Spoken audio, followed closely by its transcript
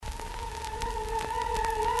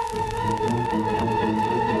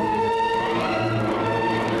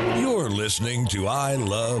listening to I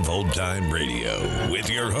Love Old Time Radio with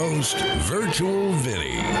your host, Virtual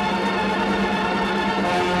Vinny.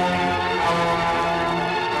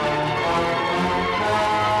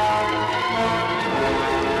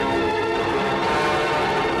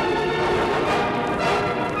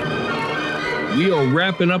 We are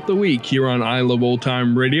wrapping up the week here on I Love Old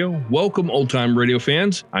Time Radio. Welcome, Old Time Radio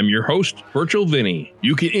fans. I'm your host, Virtual Vinny.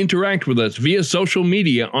 You can interact with us via social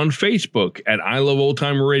media on Facebook at I Love Old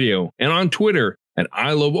Time Radio and on Twitter at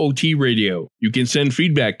I Love OT Radio. You can send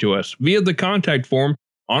feedback to us via the contact form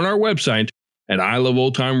on our website at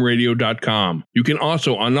iloveoldtimeradio.com. You can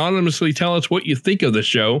also anonymously tell us what you think of the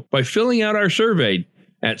show by filling out our survey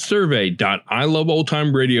at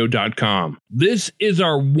survey.iloveoldtimeradio.com. This is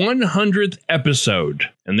our 100th episode,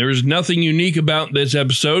 and there is nothing unique about this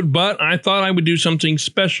episode, but I thought I would do something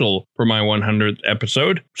special for my 100th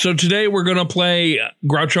episode. So today we're going to play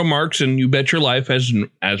Groucho Marx and You Bet Your Life as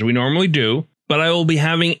we normally do, but I will be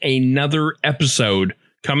having another episode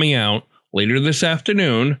coming out later this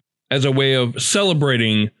afternoon as a way of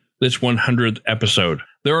celebrating this 100th episode.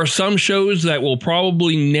 There are some shows that will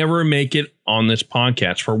probably never make it on this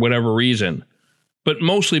podcast for whatever reason, but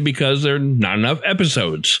mostly because there are not enough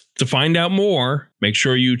episodes. To find out more, make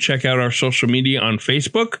sure you check out our social media on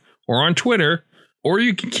Facebook or on Twitter, or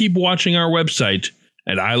you can keep watching our website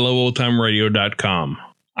at iloveoldtimeradio.com.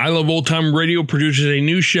 I Love Old Time Radio produces a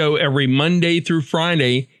new show every Monday through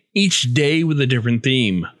Friday, each day with a different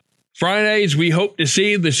theme. Fridays, we hope to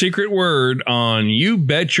see the secret word on You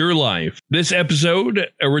Bet Your Life. This episode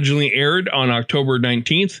originally aired on October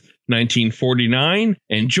 19th, 1949.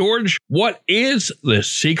 And George, what is the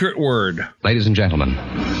secret word? Ladies and gentlemen,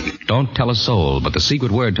 don't tell a soul, but the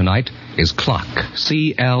secret word tonight is clock.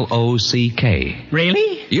 C-L-O-C-K.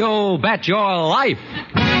 Really? You bet your life.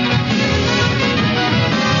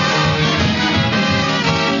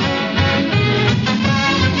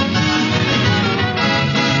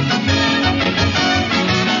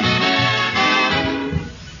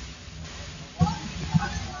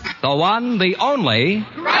 The one, the only...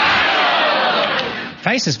 Groucho!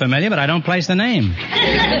 Face is familiar, but I don't place the name.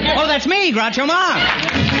 Oh, that's me, Groucho Marx.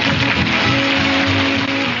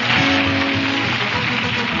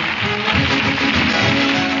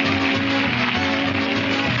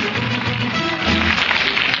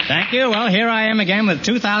 Thank you. Well, here I am again with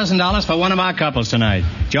 $2,000 for one of our couples tonight.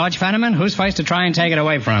 George Fenneman, who's first to try and take it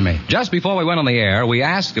away from me? Just before we went on the air, we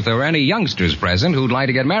asked if there were any youngsters present who'd like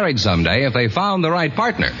to get married someday if they found the right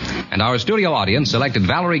partner. And our studio audience selected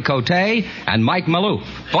Valerie Cote and Mike Maloof.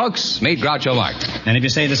 Folks, meet Groucho Marx. And if you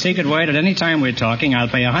say the secret word at any time we're talking, I'll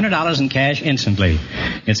pay $100 in cash instantly.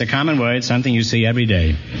 It's a common word, something you see every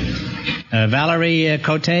day. Valerie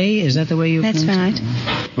Cote, is that the way you... That's right.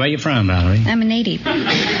 Where are you from, Valerie? I'm a native.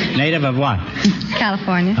 Native of what?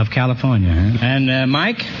 California. Of California, huh? And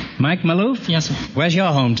Mike? Mike Maloof? Yes, sir. Where's your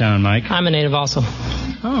hometown, Mike? I'm a native also.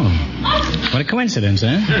 Oh. What a coincidence,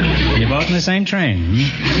 huh? You're both in the same train.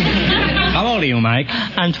 How old are you, Mike?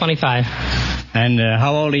 I'm 25. And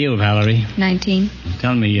how old are you, Valerie? 19.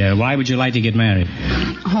 Tell me, why would you like to get married?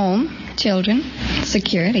 Home, children,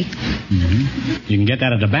 security. Mm-hmm. You can get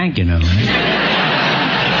that at the bank, you know.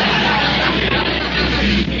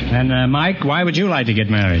 And, Mike, why would you like to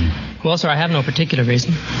get married? Well, sir, I have no particular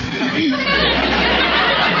reason.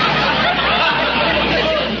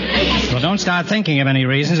 Well, don't start thinking of any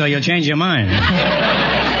reasons or you'll change your mind.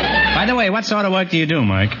 By the way, what sort of work do you do,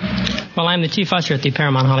 Mike? Well, I'm the chief usher at the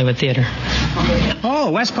Paramount Hollywood Theater.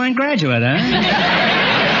 Oh, West Point graduate, huh?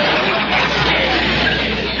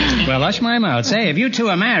 Well, hush my mouth. Say, if you two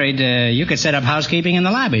are married, you could set up housekeeping in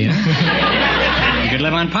the lobby, huh? You could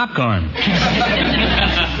live on popcorn.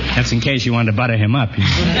 That's in case you want to butter him up. You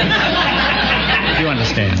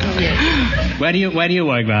understand. Yes. Where do you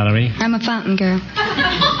work, Valerie? I'm a fountain girl.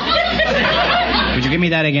 Would you give me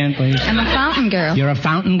that again, please? I'm a fountain girl. You're a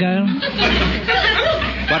fountain girl?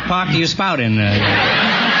 What park do you spout in? I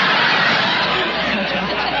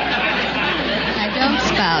don't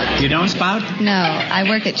spout. You don't spout? No, I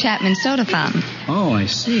work at Chapman Soda Fountain. Oh, I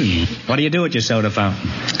see. What do you do at your soda fountain?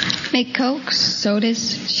 Make Cokes,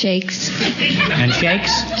 sodas, shakes. And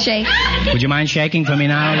shakes? Shakes. Would you mind shaking for me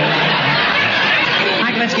now?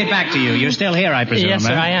 Mike, let's get back to you. You're still here, I presume, Yes,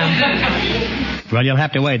 sir, huh? I am. Well, you'll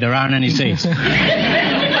have to wait. There aren't any seats.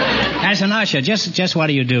 As an usher, just what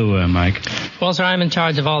do you do, Mike? Well, sir, I'm in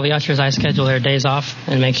charge of all the ushers. I schedule their days off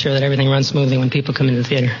and make sure that everything runs smoothly when people come into the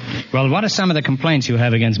theater. Well, what are some of the complaints you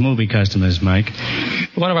have against movie customers, Mike?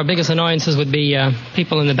 One of our biggest annoyances would be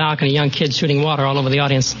people in the balcony, young kids shooting water all over the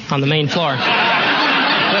audience on the main floor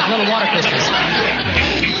with little water pistols.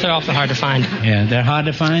 They're awfully hard to find. Yeah, they're hard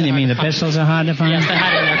to find? You mean the pistols are hard to find? Yes, they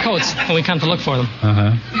hide in their coats when we come to look for them.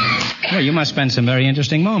 Uh-huh. Well, you must spend some very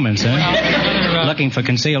interesting moments, huh? Looking for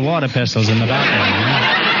concealed water pistols in the balcony.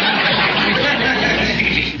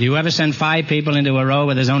 Do you ever send 5 people into a row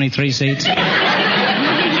where there's only 3 seats? Well,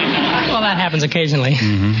 that happens occasionally.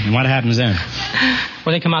 Mm-hmm. And what happens then?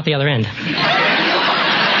 Well, they come out the other end.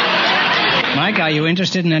 Mike, are you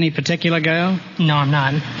interested in any particular girl? No, I'm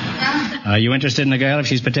not. Are you interested in a girl if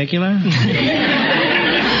she's particular?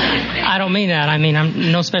 I don't mean that. I mean,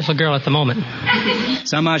 I'm no special girl at the moment.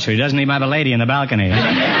 So much for he doesn't even have a lady in the balcony.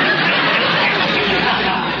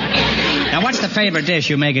 Now, what's the favorite dish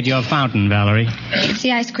you make at your fountain, Valerie? It's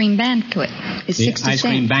the ice cream banquet. It's The 60 ice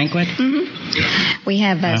cream cents. banquet? Mm-hmm. We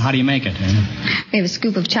have How do you make it? we have a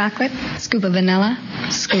scoop of chocolate, scoop of vanilla,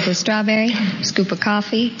 scoop of strawberry, scoop of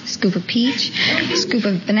coffee, scoop of peach, scoop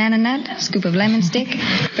of banana nut, scoop of lemon stick,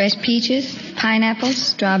 fresh peaches, pineapples,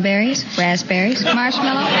 strawberries, raspberries,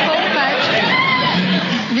 marshmallow, whole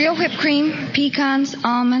fudge, real whipped cream, pecans,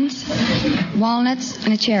 almonds, walnuts,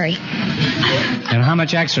 and a cherry. And how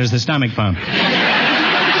much extra is the stomach pump?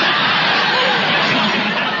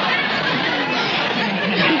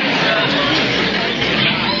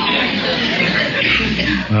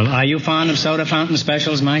 Well, are you fond of soda fountain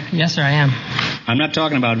specials, Mike? Yes, sir, I am. I'm not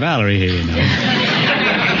talking about Valerie here, you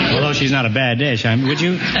know. Although she's not a bad dish. Would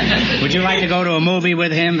you like to go to a movie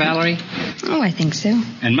with him, Valerie? Oh, I think so.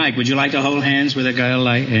 And Mike, would you like to hold hands with a girl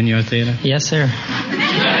in your theater? Yes, sir.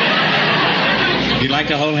 You'd like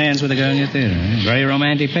to hold hands with a girl in your theater? Eh? Very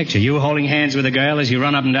romantic picture. You holding hands with a girl as you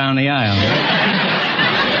run up and down the aisle.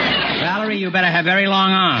 Valerie, you better have very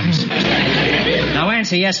long arms. Now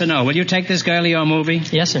answer yes or no. Will you take this girl to your movie?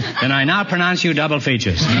 Yes, sir. Then I now pronounce you double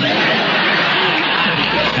features.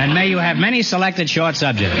 And may you have many selected short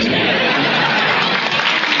subjects.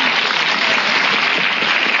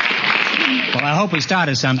 Well, I hope we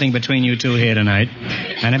started something between you two here tonight.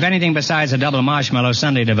 And if anything besides a double marshmallow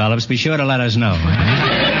sundae develops, be sure to let us know.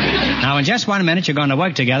 Now, in just 1 minute, you're going to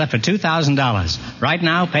work together for $2,000. Right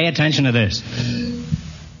now, pay attention to this.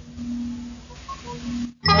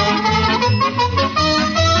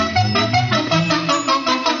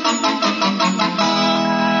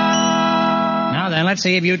 Let's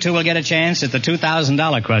see if you two will get a chance at the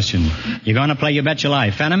 $2,000 question. You're going to play You Bet Your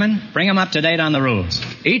Life. Fenneman, bring them up to date on the rules.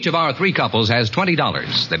 Each of our 3 couples has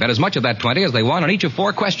 $20. They bet as much of that 20 as they want on each of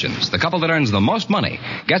 4 questions. The couple that earns the most money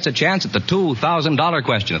gets a chance at the $2,000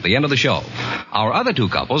 question at the end of the show. Our other 2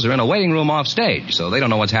 couples are in a waiting room off stage, so they don't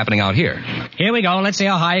know what's happening out here. Here we go. Let's see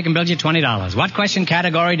how high you can build your $20. What question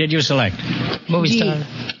category did you select? Movie star.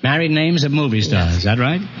 Married names of movie stars. Is that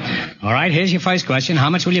right? All right, here's your first question. How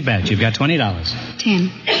much will you bet? You've got $20.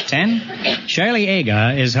 10. 10? Shirley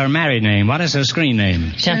Aga is her married name. What is her screen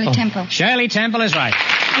name? Shirley Temple. Shirley Temple is right.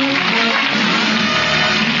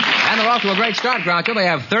 And they're off to a great start, Groucho. They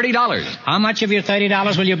have $30. How much of your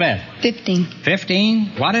 $30 will you bet? 15.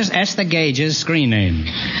 15? What is Esther Gage's screen name?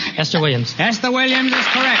 Esther Williams. Esther Williams is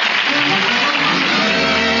correct.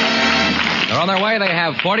 They're on their way. They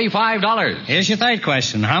have $45. Here's your third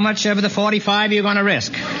question. How much of the 45 are you going to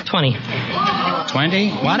risk? 20.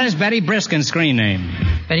 20? What is Betty Briskin's screen name?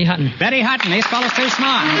 Betty Hutton. Betty Hutton. This fellow's too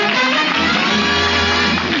smart.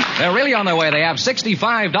 They're really on their way. They have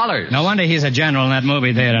 $65. No wonder he's a general in that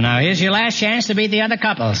movie theater. Now, here's your last chance to beat the other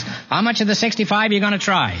couples. How much of the 65 are you going to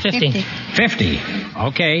try? 50. 50.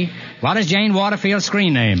 Okay. What is Jane Waterfield's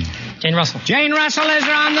screen name? Jane Russell. Jane Russell is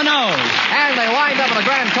on the nose. And they wind up with a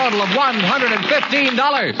grand total of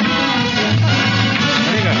 $115.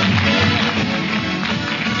 Very good.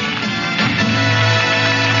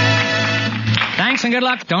 Thanks and good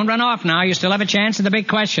luck. Don't run off now. You still have a chance at the big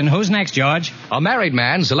question. Who's next, George? A married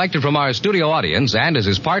man selected from our studio audience and as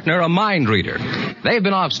his partner, a mind reader. They've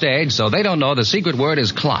been off stage, so they don't know the secret word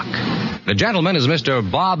is clock. The gentleman is Mr.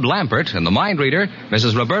 Bob Lampert, and the mind reader,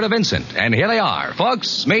 Mrs. Roberta Vincent. And here they are.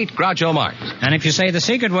 Folks, meet Groucho Marx. And if you say the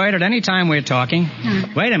secret word at any time we're talking...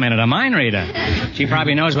 Wait a minute, a mind reader. She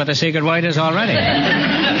probably knows what the secret word is already.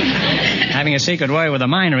 Having a secret word with a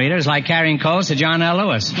mind reader is like carrying coals to John L.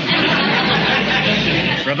 Lewis.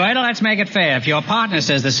 Roberta, let's make it fair. If your partner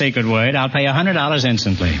says the secret word, I'll pay $100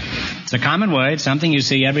 instantly. It's a common word, something you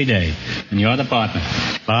see every day. And you're the partner.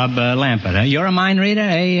 Bob Lampert. You're a mind reader,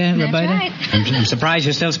 eh, Roberta? That's right. I'm surprised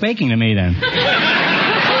you're still speaking to me, then.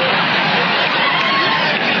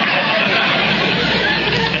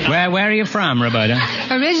 where are you from, Roberta?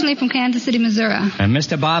 Originally from Kansas City, Missouri.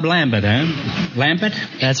 Mr. Bob Lambert, eh? Lambert?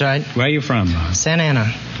 That's right. Where are you from? Santa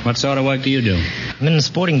Ana. What sort of work do you do? I'm in the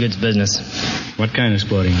sporting goods business. What kind of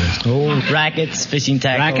sporting goods? Oh, rackets, fishing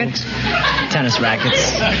tackle. Rackets? Tennis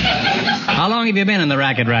rackets. How long have you been in the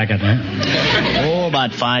racket, eh? Oh,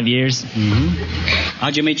 about 5 years. Mm-hmm.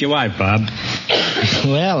 How'd you meet your wife, Bob?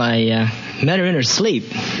 Well, I met her in her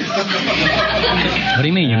sleep. What do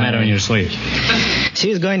you mean you met her in your sleep? She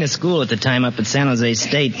was going to school at the time up at San Jose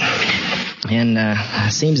State. And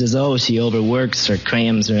it seems as though she overworks or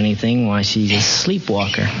crams or anything while she's a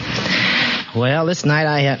sleepwalker. Well, this night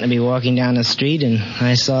I happened to be walking down the street and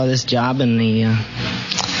I saw this job in the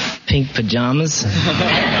pink pajamas.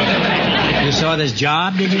 You saw this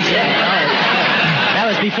job, did you say? That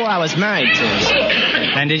was before I was married to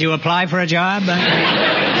her. And did you apply for a job?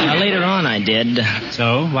 Later on I did.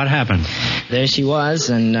 So, what happened? There she was,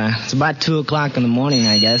 and it's about 2 o'clock in the morning,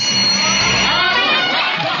 I guess.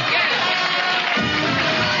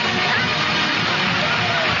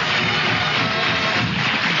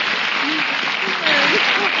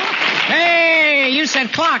 You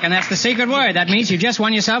said clock, and that's the secret word. That means you just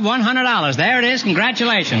won yourself $100. There it is.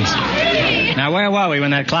 Congratulations. Now, where were we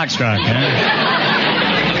when that clock struck? Huh?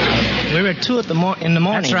 We were at 2 in the morning.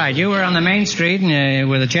 That's right. You were on the main street and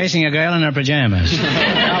were chasing a girl in her pajamas.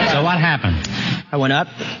 So what happened? I went up,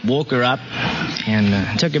 woke her up,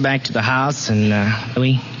 and took her back to the house, and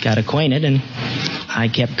we got acquainted, and I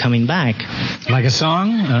kept coming back. Like a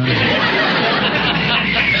song?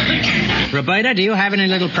 Roberta, do you have any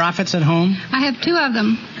little prophets at home? I have 2 of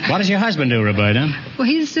them. What does your husband do, Roberta? Well,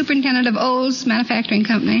 he's the superintendent of Olds Manufacturing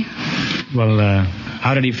Company. Well,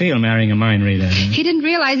 how did he feel marrying a mind reader? He didn't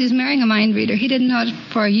realize he was marrying a mind reader. He didn't know it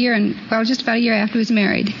for a year, just about a year after he was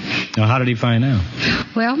married. Well, how did he find out?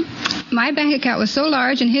 Well, my bank account was so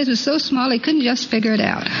large and his was so small he couldn't just figure it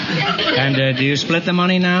out. And do you split the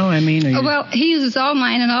money now? I mean, well, he uses all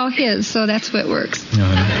mine and all his, so that's what works.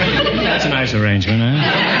 That's a nice arrangement,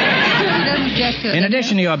 huh? In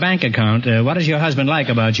addition to your bank account, what does your husband like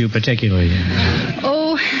about you particularly?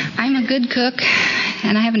 Oh, I'm a good cook,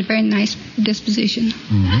 and I have a very nice disposition.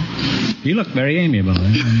 Mm-hmm. You look very amiable.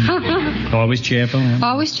 Eh? Always cheerful. Eh?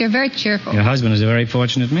 Always very cheerful. Your husband is a very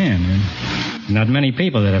fortunate man. Eh? Not many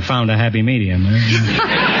people that have found a happy medium. Eh?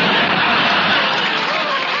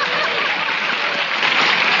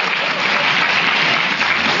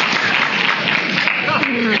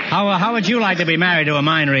 How would you like to be married to a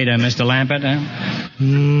mind reader, Mr. Lambert? Eh?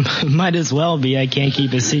 Might as well be. I can't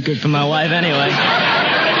keep a secret from my wife anyway.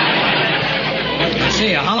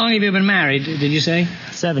 See, how long have you been married, did you say?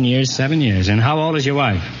 7 years. 7 years. And how old is your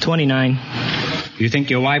wife? 29. You think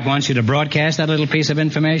your wife wants you to broadcast that little piece of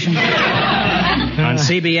information? On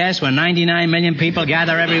CBS, where 99 million people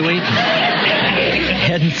gather every week?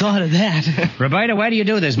 Hadn't thought of that. Roberta, where do you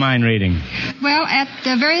do this mind reading? Well, at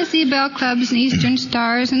the various E-Bell clubs and Eastern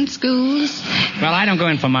Stars and schools. Well, I don't go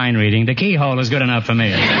in for mind reading. The keyhole is good enough for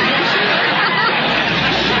me.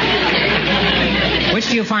 Which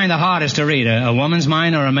do you find the hardest to read, a woman's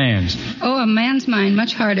mind or a man's? Oh, a man's mind,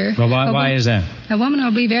 much harder. Well, why is that? A woman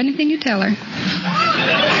will believe anything you tell her.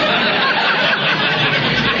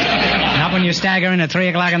 Not when you stagger in at 3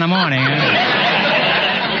 o'clock in the morning, huh?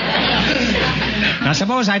 Now,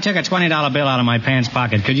 suppose I took a $20 bill out of my pants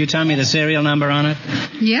pocket. Could you tell me the serial number on it?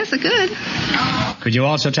 Yes, I could. Could you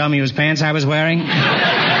also tell me whose pants I was wearing?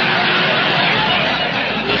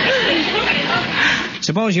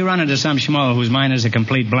 Suppose you run into some schmo whose mind is a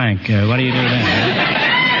complete blank. What do you do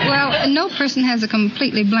then? Well, no person has a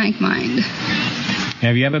completely blank mind.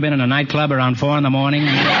 Have you ever been in a nightclub around 4 in the morning?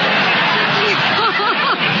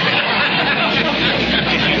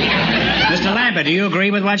 Mr. Lambert, do you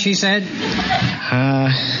agree with what she said?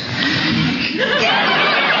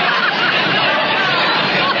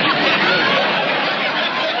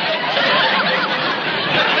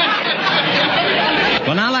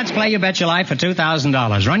 Well, now let's play You Bet Your Life for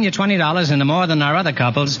 $2,000. Run your $20 into more than our other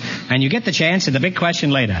couples, and you get the chance at the big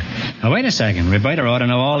question later. Now, wait a second. Roberta ought to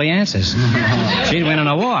know all the answers. She'd win in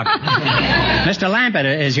a walk. Mr. Lambert,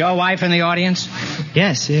 is your wife in the audience?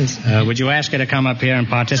 Yes, yes. Would you ask her to come up here and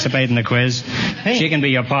participate in the quiz? Hey. She can be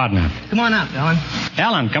your partner. Come on up, Ellen.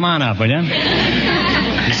 Ellen, come on up, will you?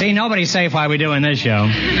 You see, nobody's safe while we're doing this show.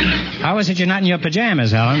 How is it you're not in your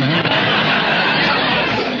pajamas, Helen?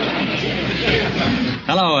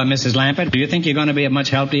 Hello, Mrs. Lambert. Do you think you're going to be of much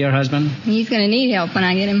help to your husband? He's going to need help when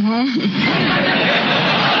I get him home.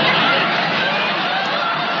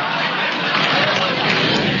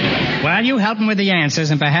 Well, you help him with the answers,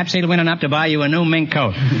 and perhaps he'll win enough to buy you a new mink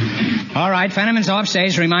coat. All right, Fenneman's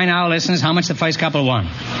offstage to remind our listeners how much the first couple won.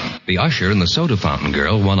 The usher and the soda fountain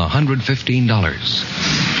girl won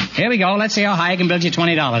 $115. Here we go. Let's see how high I can build you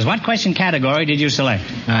 $20. What question category did you select?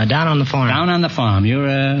 Down on the farm. Down on the farm. You're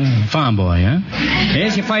a farm boy, huh?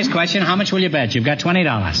 Here's your first question. How much will you bet? You've got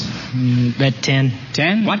 $20. Bet 10.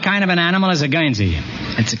 10? What kind of an animal is a Guernsey?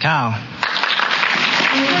 It's a cow.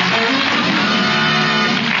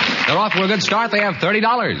 They're off to a good start. They have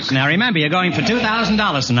 $30. Now remember, you're going for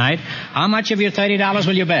 $2,000 tonight. How much of your $30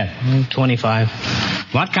 will you bet? 25.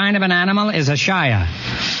 What kind of an animal is a shire?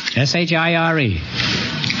 S-H-I-R-E.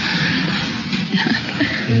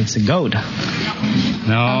 It's a goat.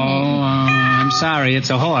 No, I'm sorry. It's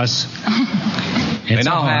a horse. They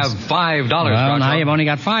now have $5. Well, now you've only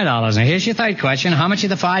got $5. Now, here's your third question. How much of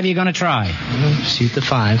the 5 are you going to try? Shoot the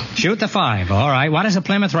 5. Shoot the 5. All right. What is a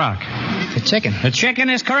Plymouth Rock? The chicken. The chicken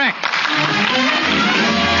is correct.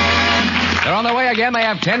 They're on their way again. They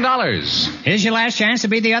have $10. Here's your last chance to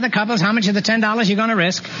beat the other couples. How much of the $10 you going to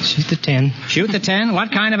risk? Shoot the 10. Shoot the 10.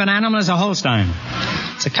 What kind of an animal is a Holstein?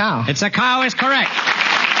 It's a cow. It's a cow is correct.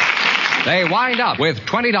 They wind up with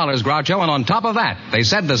 $20, Groucho, and on top of that, they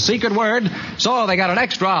said the secret word, so they got an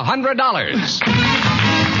extra $100.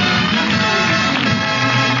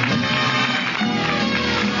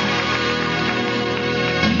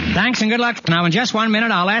 Thanks and good luck. Now, in just 1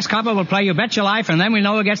 minute, our last couple will play You Bet Your Life, and then we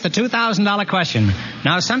know who gets the $2,000 question.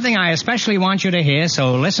 Now, something I especially want you to hear,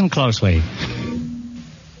 so listen closely.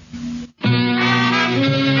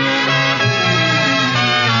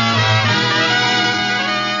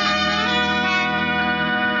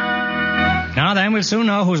 Now then, we'll soon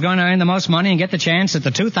know who's going to earn the most money and get the chance at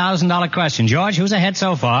the $2,000 question. George, who's ahead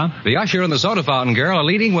so far? The usher and the soda fountain girl are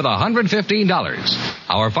leading with $115.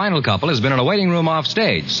 Our final couple has been in a waiting room off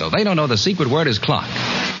stage, so they don't know the secret word is clock.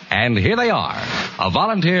 And here they are. A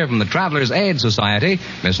volunteer from the Travelers Aid Society,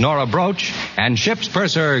 Miss Nora Broach, and ship's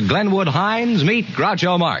purser Glenwood Hines meet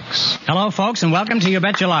Groucho Marx. Hello, folks, and welcome to You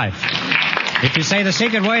Bet Your Life. If you say the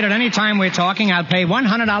secret word at any time we're talking, I'll pay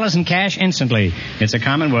 $100 in cash instantly. It's a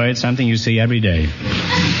common word, something you see every day.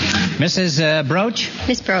 Mrs. Broach?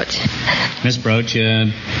 Miss Broach. Miss Broach,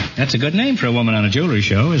 that's a good name for a woman on a jewelry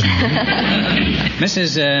show, isn't it?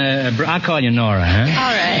 Mrs. I'll call you Nora, huh?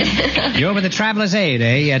 All right. You're with the Travelers Aid,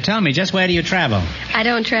 eh? Tell me, just where do you travel? I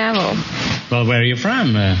don't travel. Well, where are you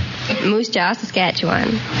from? Moose Jaw,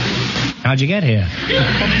 Saskatchewan. How'd you get here?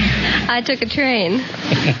 I took a train.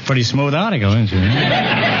 Pretty smooth article, isn't it?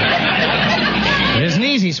 It isn't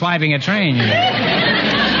easy swiping a train, you know.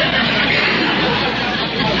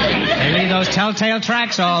 They leave those telltale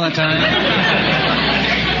tracks all the time.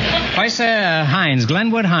 Why, sir, Hines,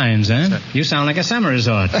 Glenwood Hines, huh? You sound like a summer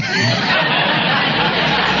resort. You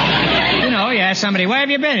know, you ask somebody, where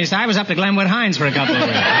have you been? He said, I was up to Glenwood Hines for a couple of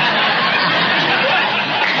weeks.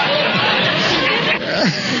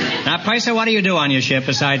 Now, Purser, what do you do on your ship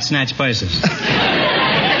besides snatch purses?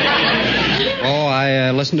 Oh,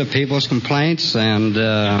 I listen to people's complaints and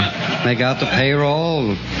make out the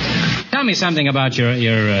payroll. Tell me something about your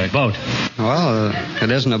boat. Well,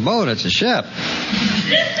 it isn't a boat, it's a ship.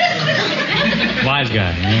 Wise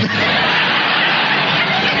guy. Yeah.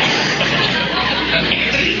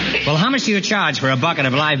 Well, how much do you charge for a bucket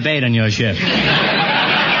of live bait on your ship?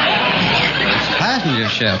 Passenger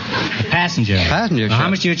ship. A passenger. Passenger well, ship. how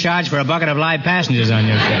much do you charge for a bucket of live passengers on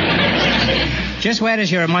your ship? Just where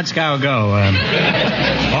does your mudscour go?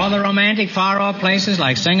 All the romantic far-off places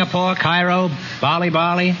like Singapore, Cairo, Bali?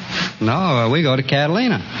 No, we go to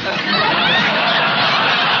Catalina.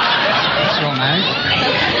 That's romantic.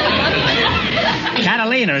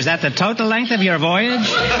 Catalina, is that the total length of your voyage?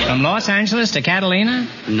 From Los Angeles to Catalina?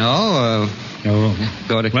 No, go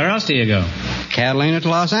to... Where else do you go? Catalina to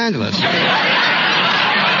Los Angeles.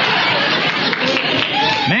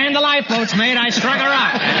 Man the lifeboats, mate. I struck a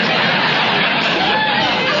rock.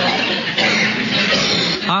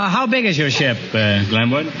 How big is your ship,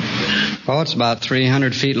 Glenwood? Oh, it's about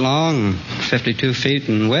 300 feet long, 52 feet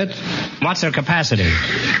in width. What's their capacity?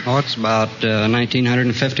 Oh, it's about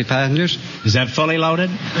 1,950 passengers. Is that fully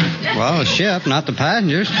loaded? Well, the ship, not the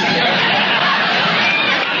passengers.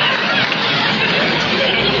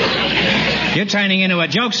 You're turning into a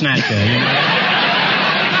joke snatcher. You know?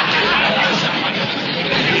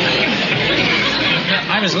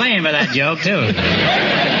 I was laying for that joke, too.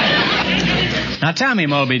 Now tell me,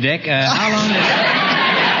 Moby Dick, how long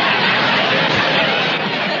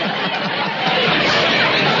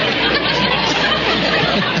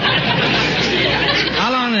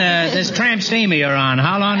this tramp steamer you're on,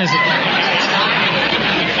 how long does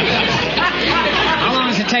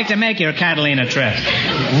it take to make your Catalina trip?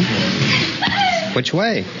 Which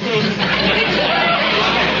way?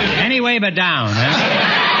 Any way but down,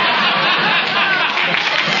 huh?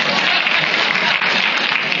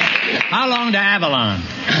 How long to Avalon?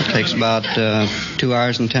 Takes about 2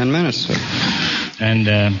 hours and 10 minutes, sir.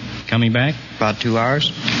 And coming back? About 2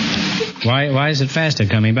 hours. Why is it faster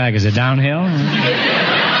coming back? Is it downhill?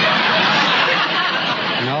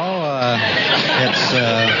 No, it's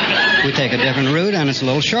we take a different route and it's a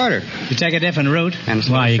little shorter. You take a different route? And it's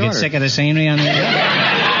a Why, little you shorter. get sick of the scenery on the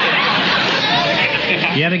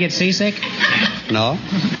You ever get seasick? No.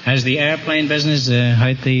 Has the airplane business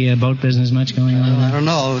hurt the boat business much going on? I don't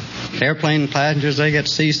know. Airplane passengers, they get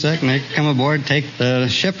seasick and they come aboard and take the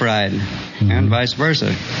ship ride, and vice versa.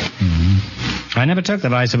 Mm-hmm. I never took the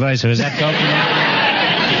vice versa. Is that go?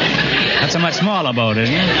 That's a much smaller boat,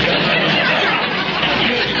 isn't it?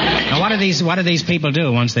 Now, what do these people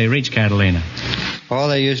do once they reach Catalina? Well,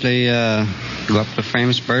 they usually go up to the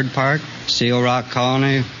famous bird park, Seal Rock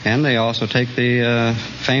Colony, and they also take the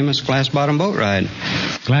famous glass-bottom boat ride.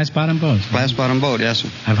 Glass-bottom boat? Glass-bottom boat, yes, sir.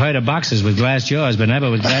 I've heard of boxes with glass jaws, but never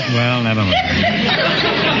with that. Well, never mind.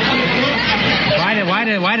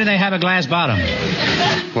 Why do they have a glass bottom?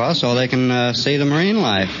 Well, so they can see the marine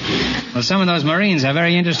life. Well, some of those Marines have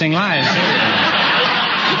very interesting lives.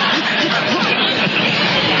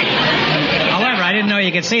 However, I didn't know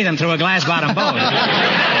you could see them through a glass-bottom boat.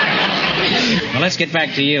 Well, let's get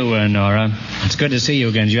back to you, Nora. It's good to see you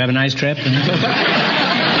again. Did you have a nice trip?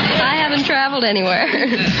 I haven't traveled anywhere.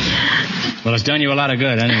 Well, it's done you a lot of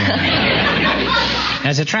good, anyway.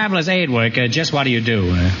 As a traveler's aid worker, just what do you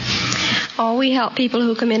do? Oh, we help people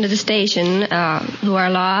who come into the station who are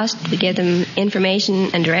lost. We give them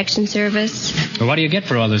information and direction service. Well, what do you get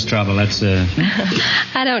for all this trouble? That's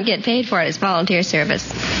I don't get paid for it. It's volunteer service.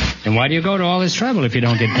 And why do you go to all this trouble if you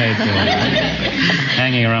don't get paid for it?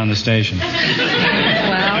 Hanging around the station.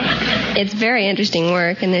 Well, it's very interesting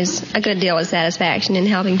work, and there's a good deal of satisfaction in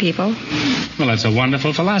helping people. Well, that's a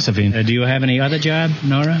wonderful philosophy. Do you have any other job,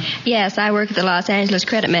 Nora? Yes, I work at the Los Angeles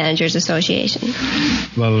Credit Managers Association.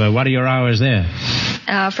 Well, what are your hours there?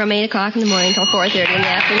 From 8 o'clock in the morning till 4:30 in the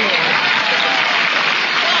afternoon.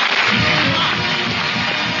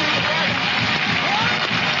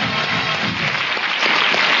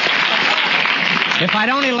 If I'd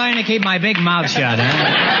only learn to keep my big mouth shut,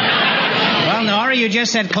 huh? Well, Nora, you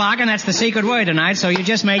just said clock, and that's the secret word tonight, so you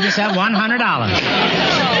just made yourself $100.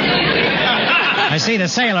 I see the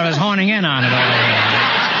sailor is horning in on it over here.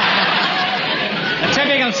 A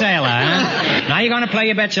typical sailor, huh? Now you're going to play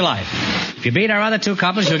You Bet Your Life. If you beat our other two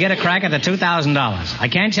couples, you'll get a crack at the $2,000. I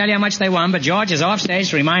can't tell you how much they won, but George is off stage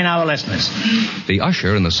to remind our listeners. The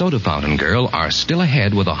usher and the soda fountain girl are still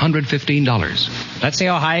ahead with $115. Let's see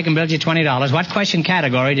how high you can build you $20. What question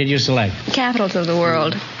category did you select? Capitals of the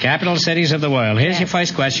world. Capital cities of the world. Here's your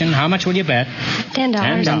first question. How much will you bet? $10.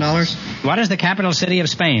 $10. What is the capital city of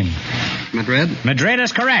Spain? Madrid. Madrid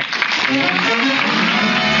is correct.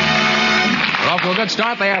 We're off to a good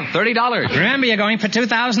start. They have $30. Remember, you're going for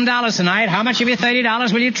 $2,000 tonight. How much of your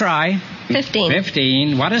 $30 will you try? 15.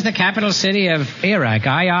 15. What is the capital city of Iraq?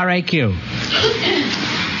 I-R-A-Q.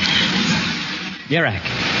 Iraq.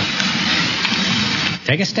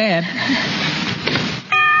 Take a stab.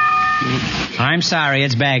 I'm sorry,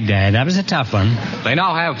 it's Baghdad. That was a tough one. They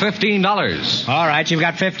now have $15. All right, you've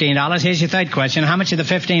got $15. Here's your third question. How much of the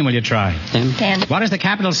 15 will you try? 10. What is the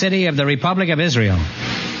capital city of the Republic of Israel?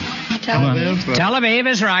 Tel Aviv. Tel Aviv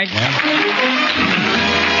is right.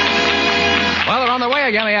 Well, they're on their way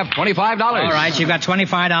again. They have $25. All right, you've got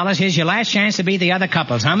 $25. Here's your last chance to beat the other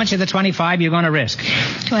couples. How much of the 25 you're going to risk?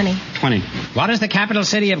 20. 20. What is the capital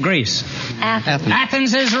city of Greece? Athens.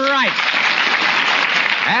 Athens is right.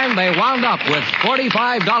 And they wound up with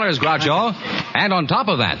 $45, Groucho. And on top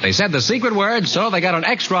of that, they said the secret word, so they got an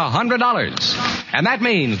extra $100. And that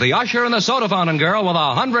means the usher and the soda fountain girl with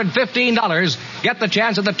 $115 get the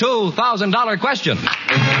chance at the $2,000 question.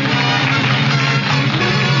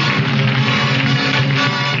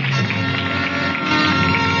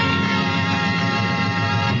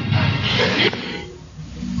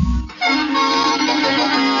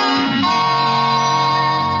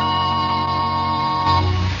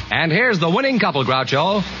 And here's the winning couple,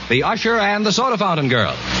 Groucho, the usher and the soda fountain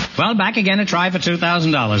girl. Well, back again to try for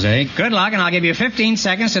 $2,000, eh? Good luck, and I'll give you 15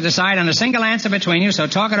 seconds to decide on a single answer between you, so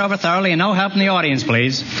talk it over thoroughly and no help from the audience,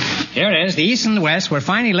 please. Here it is. The East and the West were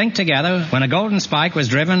finally linked together when a golden spike was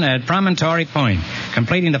driven at Promontory Point,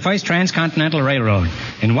 completing the first transcontinental railroad.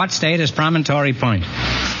 In what state is Promontory Point?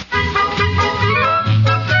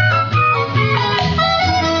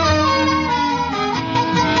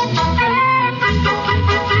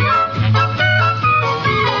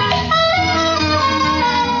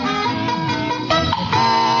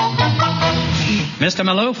 Mr.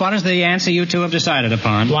 Maloof, what is the answer you two have decided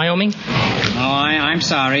upon? Wyoming? Oh, I'm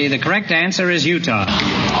sorry. The correct answer is Utah.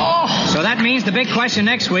 Oh! So that means the big question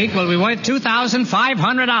next week will be worth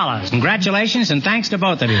 $2,500. Congratulations and thanks to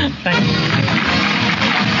both of you. Thank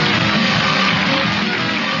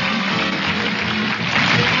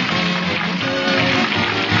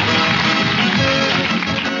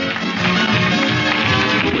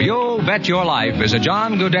you. You'll Bet Your Life is a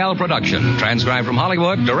John Goodell production, transcribed from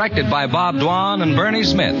Hollywood, directed by Bob Dwan and Bernie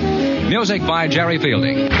Smith. Music by Jerry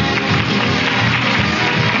Fielding.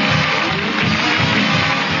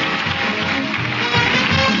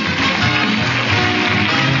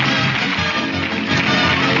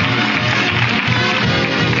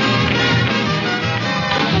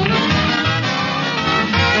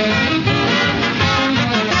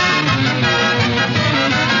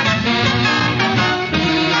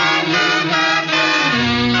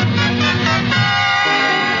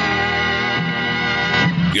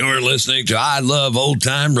 You're listening to I Love Old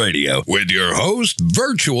Time Radio with your host,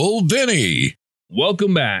 Virtual Vinny.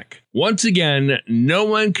 Welcome back. Once again, no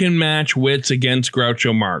one can match wits against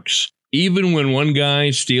Groucho Marx. Even when one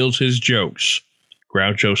guy steals his jokes,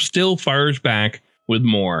 Groucho still fires back with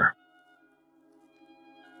more.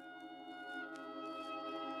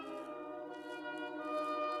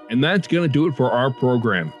 And that's going to do it for our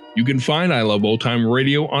program. You can find I Love Old Time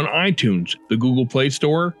Radio on iTunes, the Google Play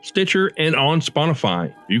Store, Stitcher, and on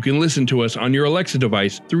Spotify. You can listen to us on your Alexa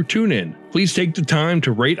device through TuneIn. Please take the time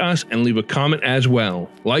to rate us and leave a comment as well.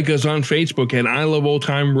 Like us on Facebook at I Love Old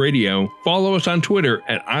Time Radio. Follow us on Twitter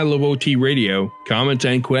at I Love OT Radio. Comments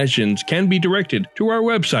and questions can be directed to our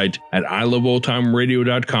website at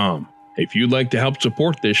iloveoldtimeradio.com. If you'd like to help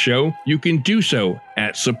support this show, you can do so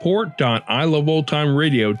at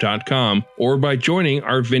support.iloveoldtimeradio.com or by joining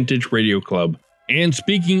our Vintage Radio Club. And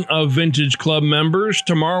speaking of Vintage Club members,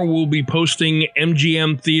 tomorrow we'll be posting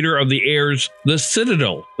MGM Theater of the Air's The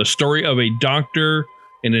Citadel, the story of a doctor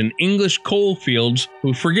in an English coal fields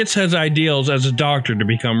who forgets his ideals as a doctor to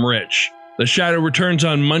become rich. The Shadow returns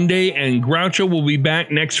on Monday, and Groucho will be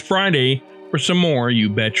back next Friday for some more You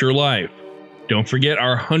Bet Your Life. Don't forget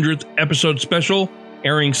our 100th episode special,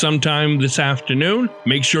 airing sometime this afternoon.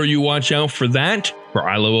 Make sure you watch out for that. For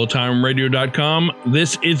iloveoldtimeradio.com,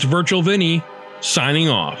 this is Virtual Vinny, signing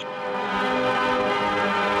off.